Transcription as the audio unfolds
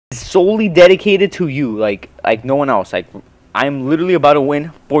solely dedicated to you, like no one else. Like, I'm literally about to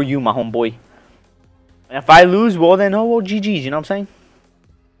win for you, my homeboy. And if I lose, well then, oh well, GG's. You know what I'm saying?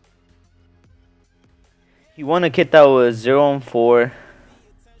 He won a kit that was 0 and 4,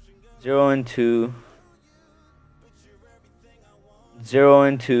 0 and 2, 0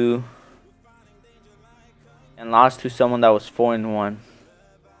 and 2, and lost to someone that was 4 and 1.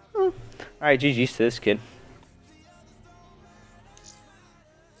 Alright, GG's to this kid.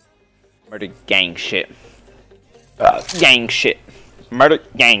 Murder gang shit. Gang shit. Murder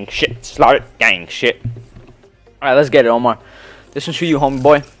gang shit. Slaughter gang shit. Alright, let's get it, Omar. This one's for you,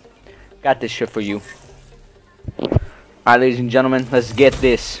 homeboy. Got this shit for you. Alright, ladies and gentlemen, let's get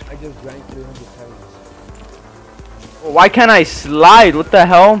this. I just drank 300 calories. Why can't I slide? What the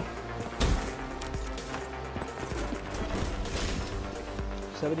hell?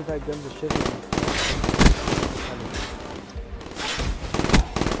 75 grams of sugar.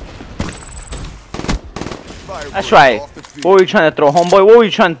 That's right. What were you trying to throw, homeboy? What were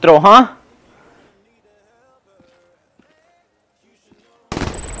you trying to throw, huh?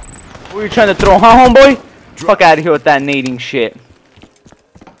 What were you trying to throw, huh, homeboy? Fuck out of here with that nading shit.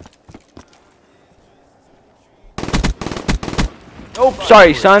 Nope,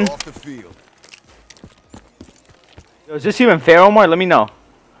 sorry, son. Yo, is this even fair, Omar? Let me know.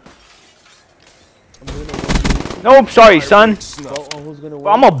 Nope, sorry, son. Bro,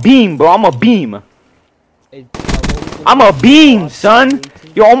 I'm a beam, bro. I'm a beam. I'm a beam, son.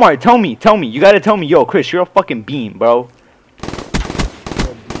 Yo, Omar, tell me. You gotta tell me. Yo, Chris, you're a fucking beam, bro.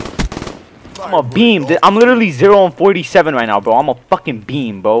 I'm a beam. I'm literally 0 and 47 right now, bro. I'm a fucking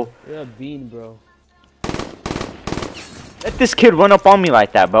beam, bro. You're a bean, bro. Let this kid run up on me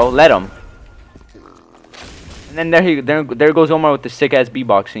like that, bro. Let him. And then there goes Omar with the sick ass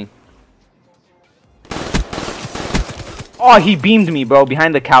beatboxing. Oh, he beamed me, bro,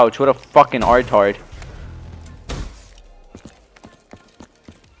 behind the couch. What a fucking retard.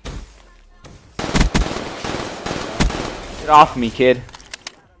 Get off me, kid.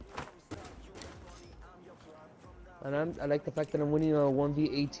 And I like the fact that I'm winning a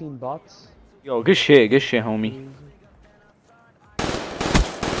 1v18 box. Yo, good shit, homie.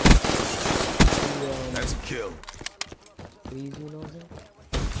 That's a kill.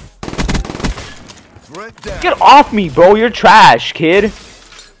 Get off me, bro. You're trash, kid.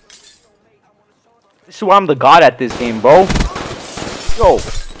 This is why I'm the god at this game, bro. Yo,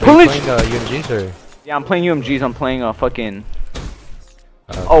 pillage. Are you playing UMGs or? Yeah, I'm playing UMGs. I'm playing a fucking.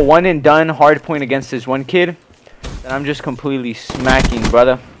 Oh, one and done hardpoint against this one kid. Then I'm just completely smacking,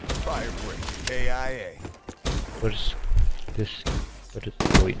 brother. What is this? What is?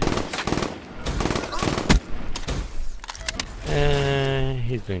 Wait.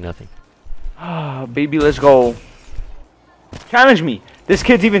 He's doing nothing. Ah, baby, let's go. Challenge me. This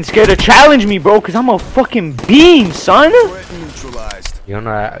kid's even scared to challenge me, bro, cause I'm a fucking beam, son. You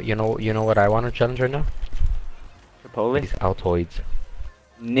know what I want to challenge right now? Chipotle? These Altoids.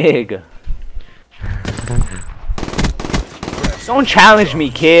 Nigga. Don't challenge me,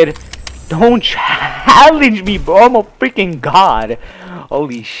 kid. Don't challenge me, bro. I'm a freaking god.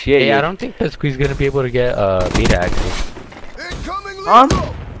 Holy shit. Hey, I don't think Pesqui's gonna be able to get beta access. Huh?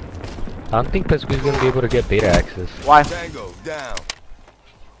 I don't think Pesqui's gonna be able to get beta access. Why?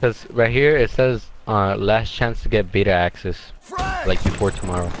 Because right here it says last chance to get beta access, like before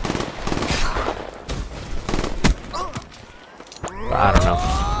tomorrow. But I don't know.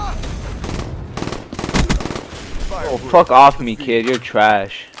 Oh, fuck off me, kid. You're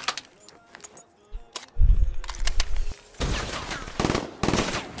trash.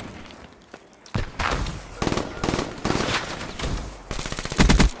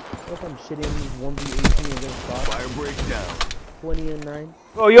 I'm shitting 1v18 against bots. Fire breakdown. 20 and 9.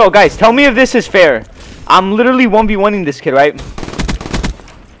 Oh, yo, guys, tell me if this is fair. I'm literally 1v1ing this kid, right?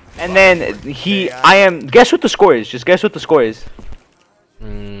 And then I am. Guess what the score is. Just guess what the score is.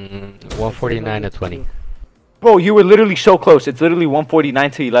 149 to 20. Bro, you were literally so close. It's literally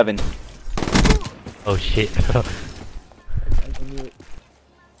 149 to 11. Oh shit.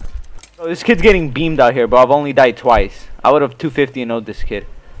 Bro, this kid's getting beamed out here, bro. I've only died twice. I would have 250 and 0'd this kid.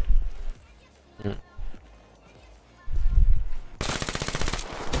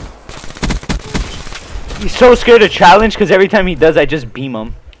 He's so scared to challenge because every time he does, I just beam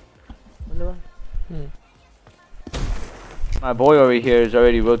him. My boy over here is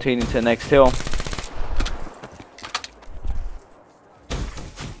already rotating to the next hill.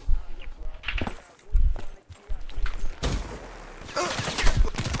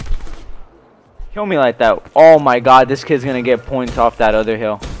 Kill me like that. Oh my god, this kid's gonna get points off that other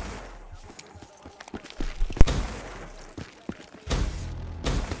hill.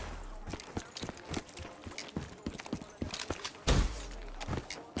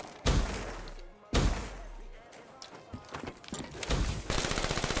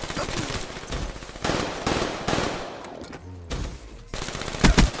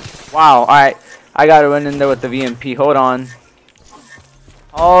 Wow, alright. I gotta run in there with the VMP. Hold on.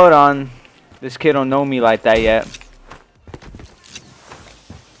 Hold on. This kid don't know me like that yet.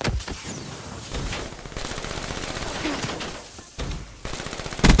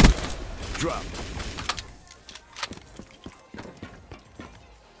 Drop.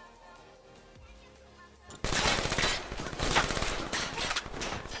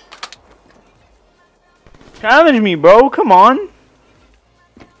 Challenge me, bro. Come on.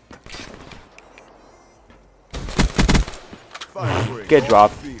 Get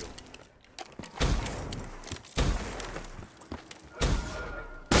dropped.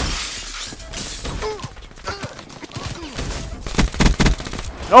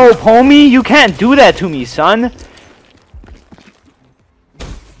 No, homie, you can't do that to me, son.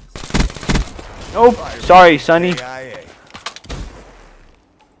 Nope. Sorry, Sonny.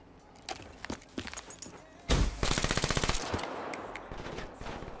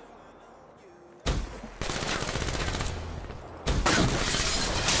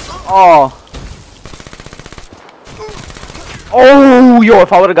 Oh. Oh, yo,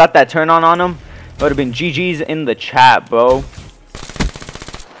 if I would have got that turn on him, it would have been GG's in the chat, bro.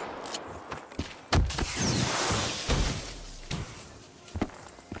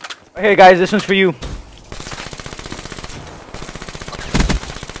 Hey guys, this one's for you.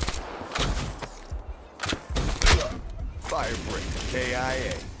 Fire break.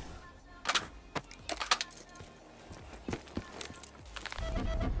 KIA.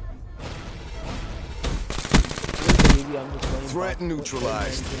 Threat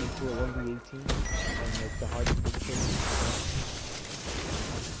neutralized.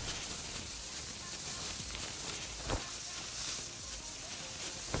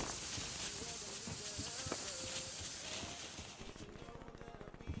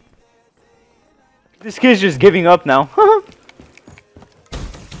 This kid's just giving up now.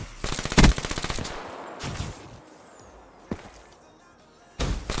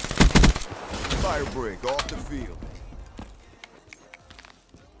 Fire break off the field.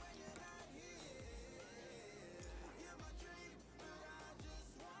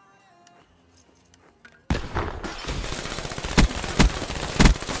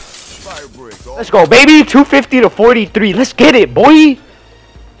 Fire break off. Let's go, baby. 250 to 43. Let's get it, boy. You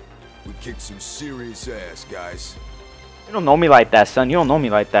We kicked some serious ass, guys. don't know me like that, son. You don't know me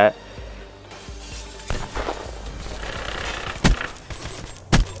like that.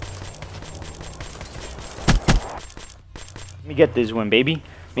 Let me get this one, baby.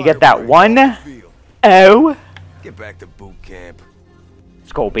 Let me get that one. Oh. Get back to boot camp.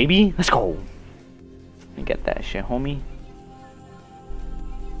 Let's go, baby. Let's go. Let me get that shit, homie.